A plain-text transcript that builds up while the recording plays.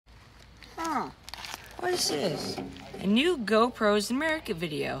What is this? A new GoPros in America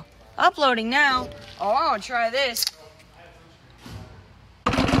video. Uploading now. Oh, I want to try this.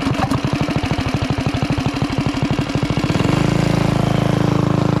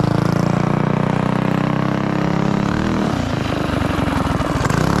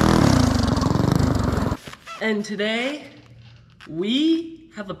 And today, we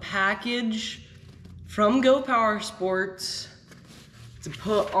have a package from Go Power Sports to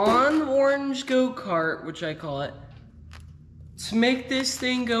put on the orange go-kart, which I call it, to make this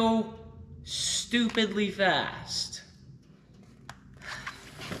thing go stupidly fast.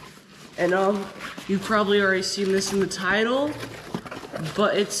 And you've probably already seen this in the title,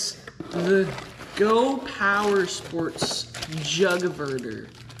 but it's the Go Power Sports Jugg-A-Verter.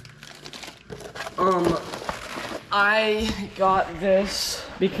 I got this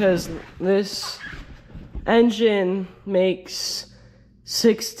because this engine makes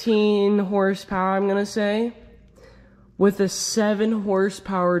 16 horsepower, I'm gonna say, with a 7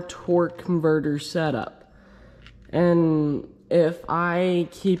 horsepower torque converter setup. And if I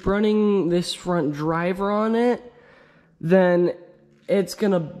keep running this front driver on it, then it's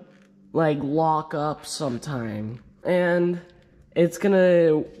gonna like lock up sometime. And it's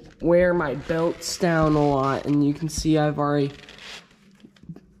gonna wear my belts down a lot, and you can see I've already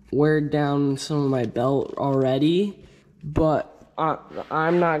weared down some of my belt already, but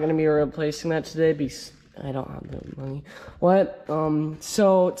I'm not gonna be replacing that today because I don't have the money.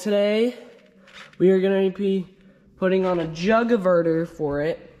 So today we are gonna be putting on a Jugg-A-Verter for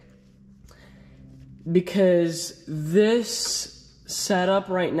it because this setup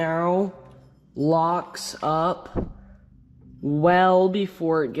right now locks up well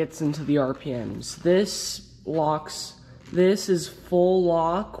before it gets into the RPMs. This is full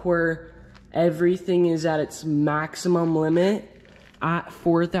lock where everything is at its maximum limit at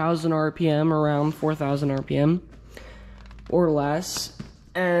 4,000 RPM, around 4,000 RPM or less.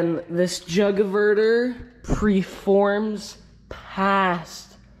 And this Jugg-A-Verter preforms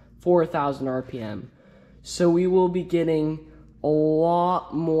past 4,000 RPM. So we will be getting a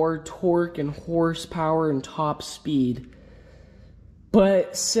lot more torque and horsepower and top speed.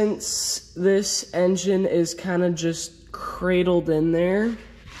 But since this engine is kind of just cradled in there,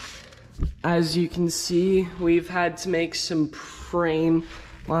 as you can see, we've had to make some frame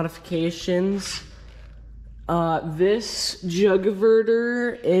modifications. This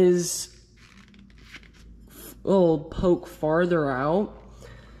Jugg-A-Verter will poke farther out.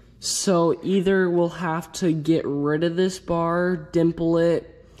 So either we'll have to get rid of this bar, dimple it,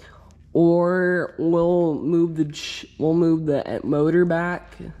 or we'll move the motor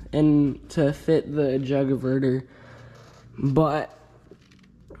back and to fit the Jugg-A-Verter. But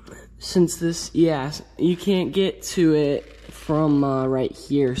since this, you can't get to it from right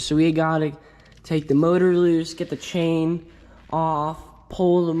here, so we gotta take the motor loose, get the chain off,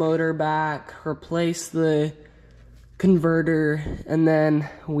 pull the motor back, replace the converter, and then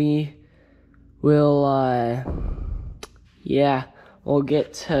we will we'll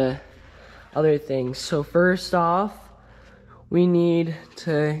get to other things. So first off, we need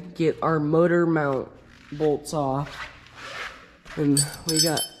to get our motor mount bolts off, and we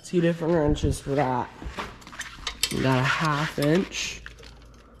got 2 different wrenches for that. We got a 1/2 inch,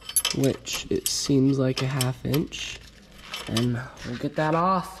 which it seems like a 1/2 inch, and we'll get that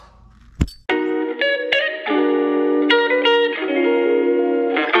off.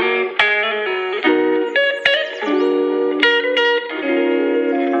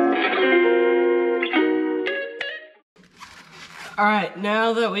 Alright,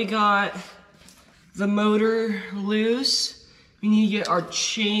 now that we got the motor loose, we need to get our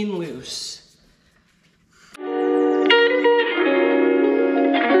chain loose.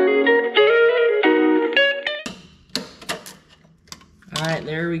 Alright,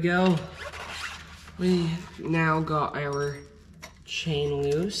 there we go. We now got our chain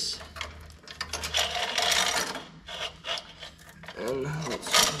loose. And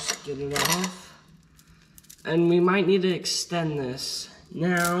let's just get it off. And we might need to extend this.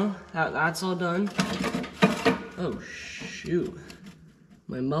 Now that that's all done. Oh shoot,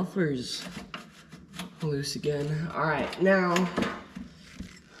 my muffler's loose again. All right, now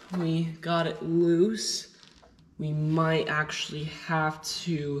we got it loose. We might actually have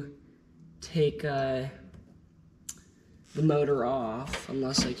to take the motor off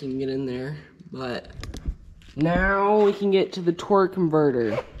unless I can get in there. But now we can get to the torque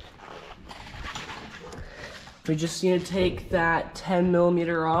converter. We just need to take that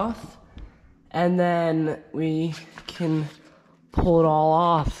 10mm off, and then we can pull it all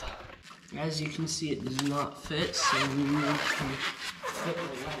off. As you can see, it does not fit, so we need to fit the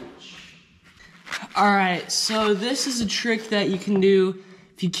wrench. Alright, so this is a trick that you can do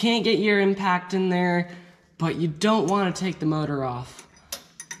if you can't get your impact in there, but you don't want to take the motor off.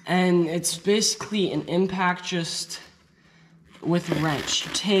 And it's basically an impact just with a wrench.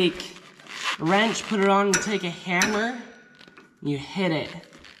 You take a wrench, put it on, you take a hammer, and you hit it.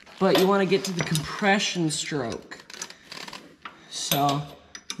 But you want to get to the compression stroke. So,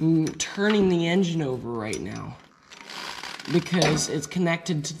 I'm turning the engine over right now because it's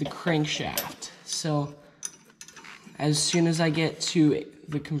connected to the crankshaft. So, as soon as I get to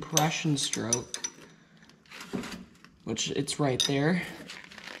the compression stroke, which it's right there,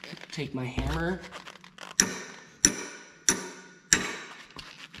 take my hammer,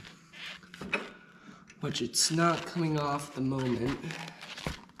 which it's not coming off at the moment.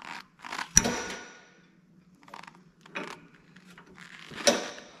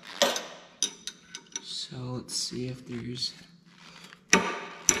 So let's see if there's...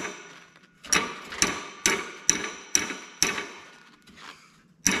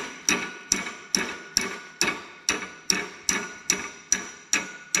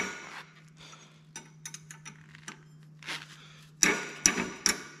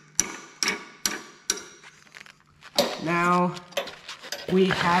 Now we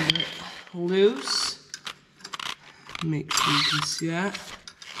have it loose. Make sure you can see that.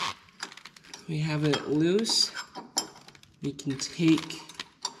 We have it loose. We can take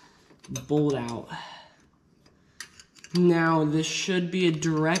the bolt out. Now this should be a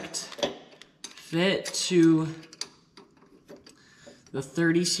direct fit to the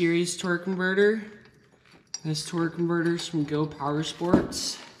 30 series torque converter. This torque converter is from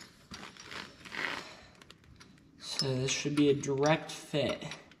Go-Powersports. So this should be a direct fit.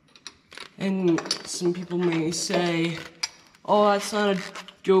 And some people may say, oh, that's not a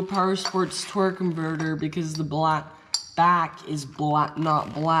Go-Powersports torque converter because the back is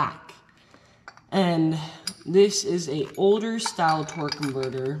not black. And this is a older style torque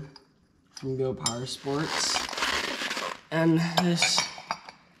converter from Go-Powersports. And this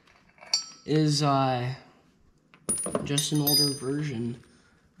is just an older version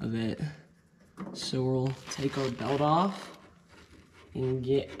of it. So we'll take our belt off and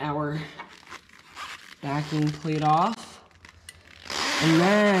get our backing plate off. And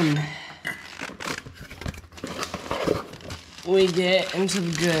then we get into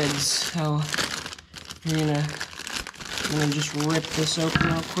the goods. So I'm gonna just rip this open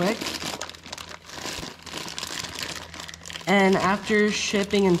real quick. And after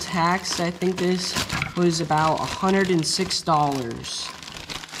shipping and tax, I think this was about $106.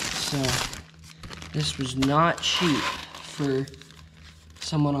 So this was not cheap for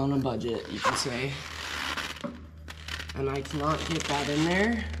someone on a budget, you can say. And I cannot get that in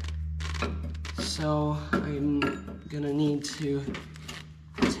there. So I'm gonna need to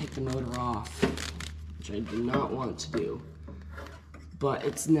take the motor off, which I do not want to do, but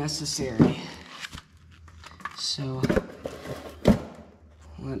it's necessary. So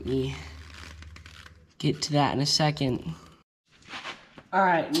let me get to that in a second.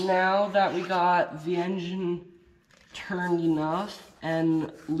 Alright, now that we got the engine turned enough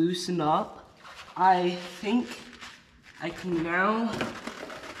and loosened up, I think I can now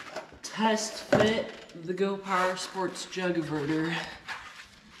test fit the Go-Powersports Jugg-A-Verter.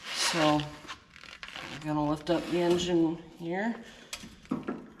 So, I'm gonna lift up the engine here.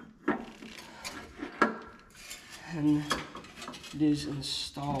 And it is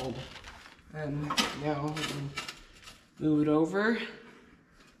installed. And now we can move it over.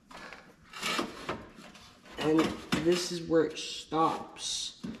 And this is where it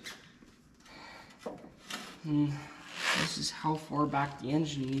stops. And this is how far back the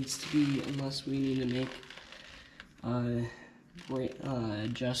engine needs to be, unless we need to make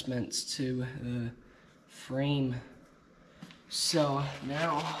adjustments to the frame. So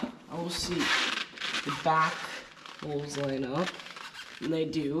now I will see the back holes line up, and they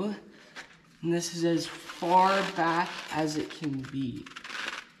do. And this is as far back as it can be.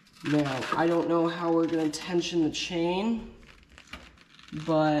 Now, I don't know how we're going to tension the chain,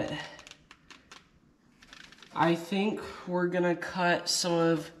 but I think we're going to cut some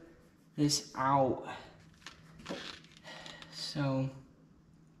of this out. So,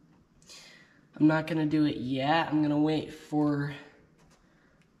 I'm not going to do it yet. I'm going to wait for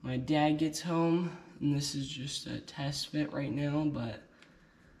my dad gets home, and this is just a test fit right now, but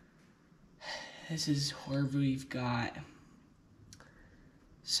this is whatever we've got.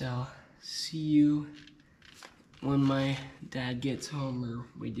 So, see you when my dad gets home or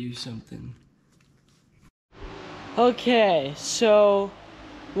we do something. Okay, so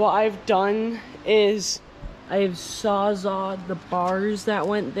what I've done is I've sawzawed the bars that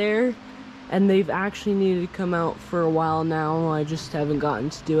went there, and they've actually needed to come out for a while now. I just haven't gotten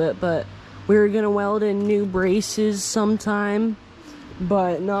to do it, but we're gonna weld in new braces sometime,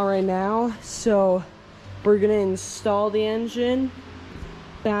 but not right now. So we're gonna install the engine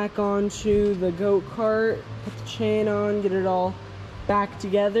back onto the go-kart, put the chain on, get it all back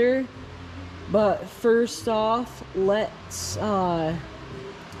together. But first off, let's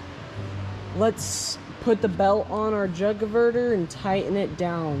put the belt on our Jugg-A-Verter and tighten it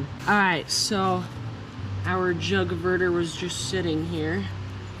down. Alright, so our Jugg-A-Verter was just sitting here.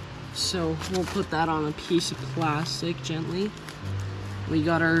 So we'll put that on a piece of plastic gently. We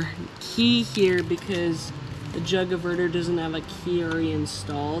got our key here because the Jugg-A-Verter doesn't have a key already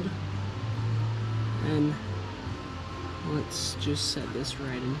installed. And let's just set this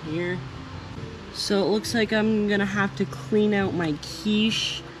right in here. So it looks like I'm gonna have to clean out my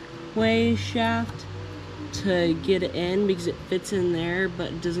keyway shaft to get it in because it fits in there but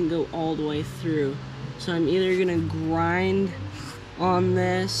it doesn't go all the way through. So I'm either gonna grind on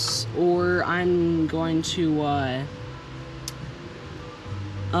this or I'm going to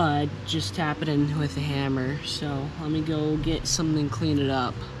just tap it in with a hammer. So let me go get something, clean it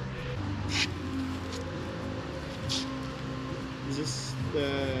up. Is this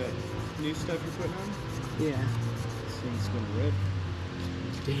the new stuff you're putting on? Yeah. This thing's gonna rip.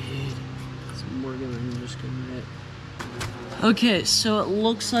 Dude, it's more than just gonna rip. Okay, so it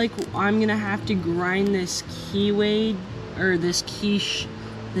looks like I'm gonna have to grind this keyway, or this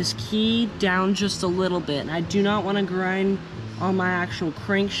key down just a little bit. And I do not want to grind on my actual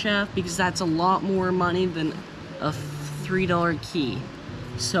crankshaft because that's a lot more money than a $3 key.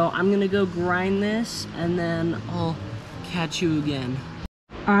 So I'm gonna go grind this and then I'll catch you again.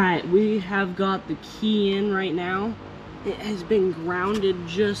 Alright, we have got the key in right now. It has been grounded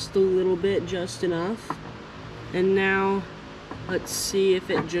just a little bit, just enough. And now let's see if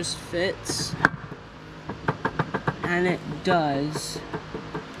it just fits. And it does.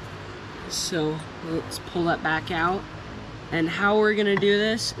 So let's pull that back out. And how we're gonna do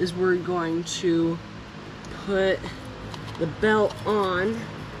this is we're going to put the belt on,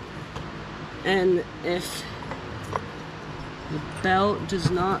 and if the belt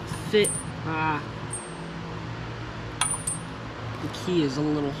does not fit, the key is a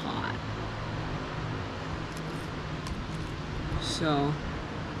little hot. So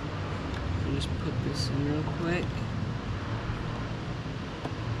I'll just put this in real quick.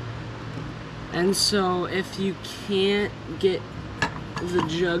 And so if you can't get the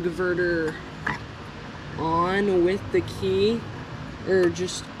Jugg-A-Verter on with the key, or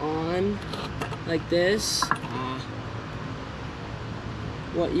just on like this,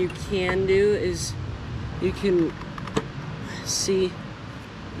 what you can do is you can see,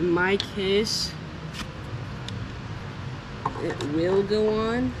 in my case, it will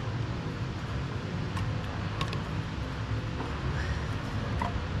go on.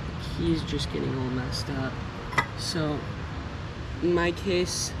 He's just getting all messed up. So in my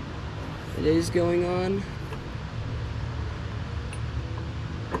case, it is going on.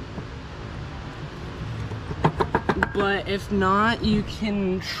 But if not, you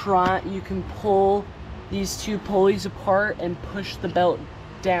can pull these two pulleys apart and push the belt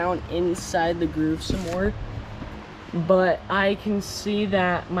down inside the groove some more. But I can see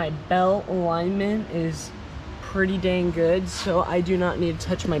that my belt alignment is pretty dang good, so I do not need to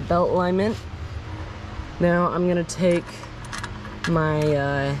touch my belt alignment. Now I'm gonna take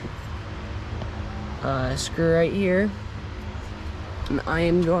my screw right here, and I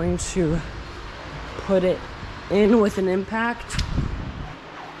am going to put it in with an impact.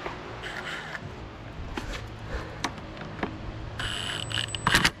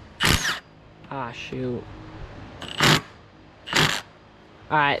 Ah, shoot.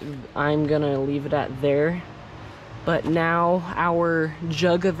 Alright, I'm gonna leave it at there. But now our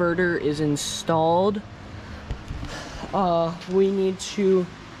Jugg-A-Verter is installed. We need to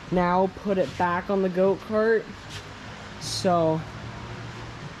now put it back on the go-kart. So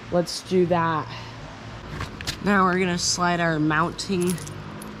let's do that. Now we're gonna slide our mounting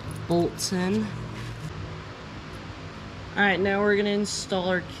bolts in. Alright, now we're gonna install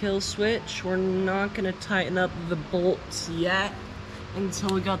our kill switch. We're not gonna tighten up the bolts yet until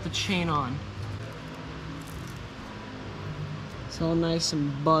we got the chain on. It's all nice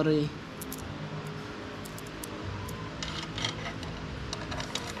and buttery.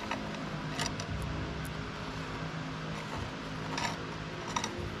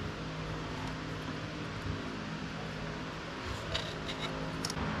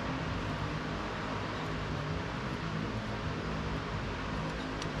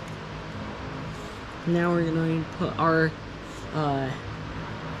 Now we're going to put our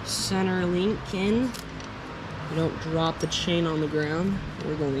center link in. You don't drop the chain on the ground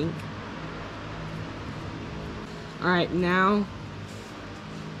or the link. Alright, now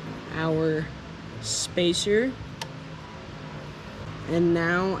our spacer, and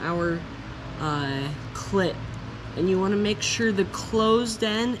now our clip. And you want to make sure the closed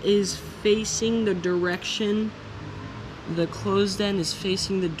end is facing the direction. The closed end is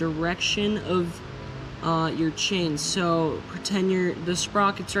facing the direction of your chain. So pretend the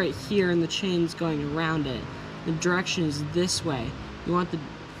sprocket's right here and the chain's going around it. The direction is this way. You want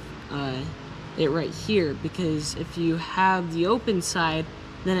it right here, because if you have the open side,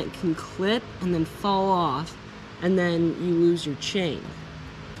 then it can clip and then fall off, and then you lose your chain.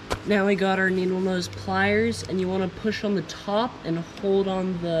 Now we got our needle nose pliers, and you want to push on the top and hold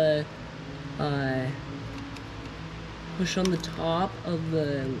on the top of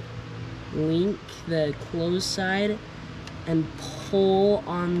the link, the closed side, and pull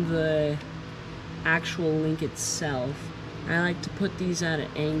on the actual link itself. I like to put these at an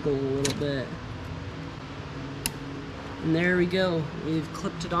angle a little bit. And there we go. We've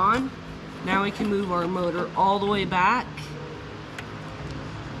clipped it on. Now we can move our motor all the way back.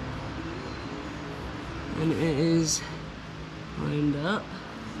 And it is lined up.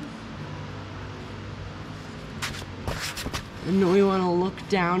 And we want to look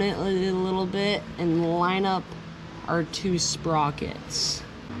down it a little bit and line up our two sprockets.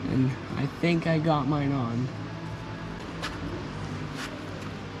 And I think I got mine on.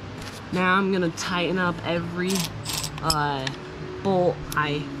 Now I'm gonna tighten up every bolt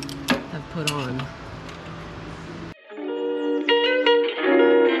I have put on.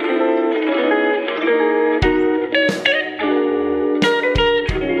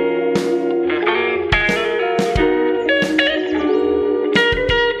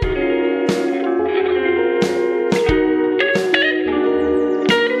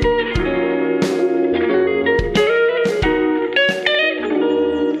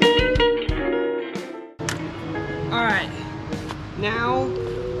 Now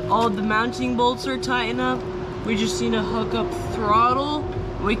all the mounting bolts are tightened up. We just need to hook up throttle.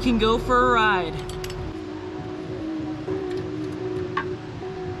 We can go for a ride.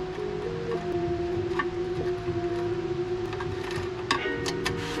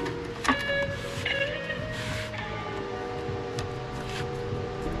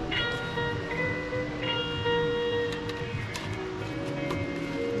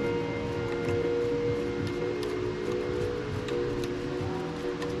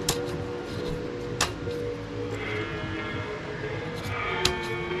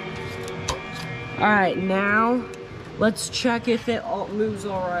 Alright, now let's check if it all moves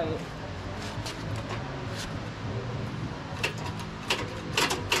alright.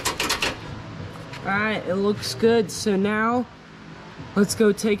 Alright, it looks good. So now let's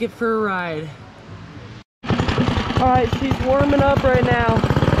go take it for a ride. Alright, she's warming up right now,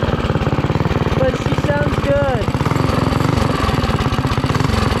 but she sounds good.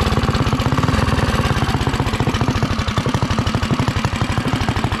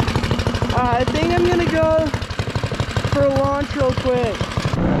 I think I'm gonna go for a launch real quick.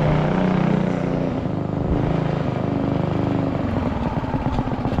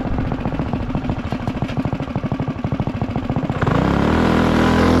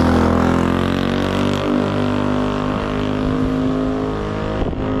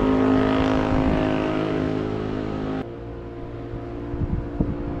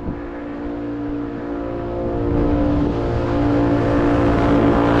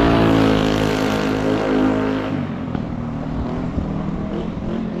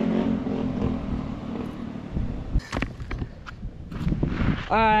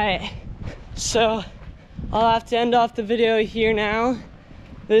 Alright, so I'll have to end off the video here now.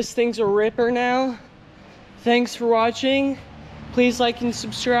 This thing's a ripper now. Thanks for watching. Please like and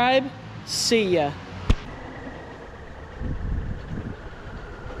subscribe. See ya.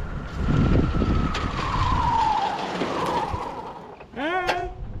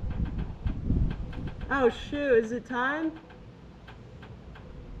 Hey! Oh shoot, is it time?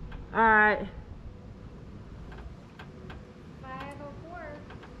 Alright.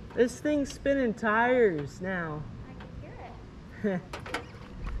 This thing's spinning tires now. I can hear it.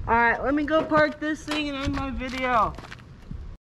 Alright, let me go park this thing and end my video.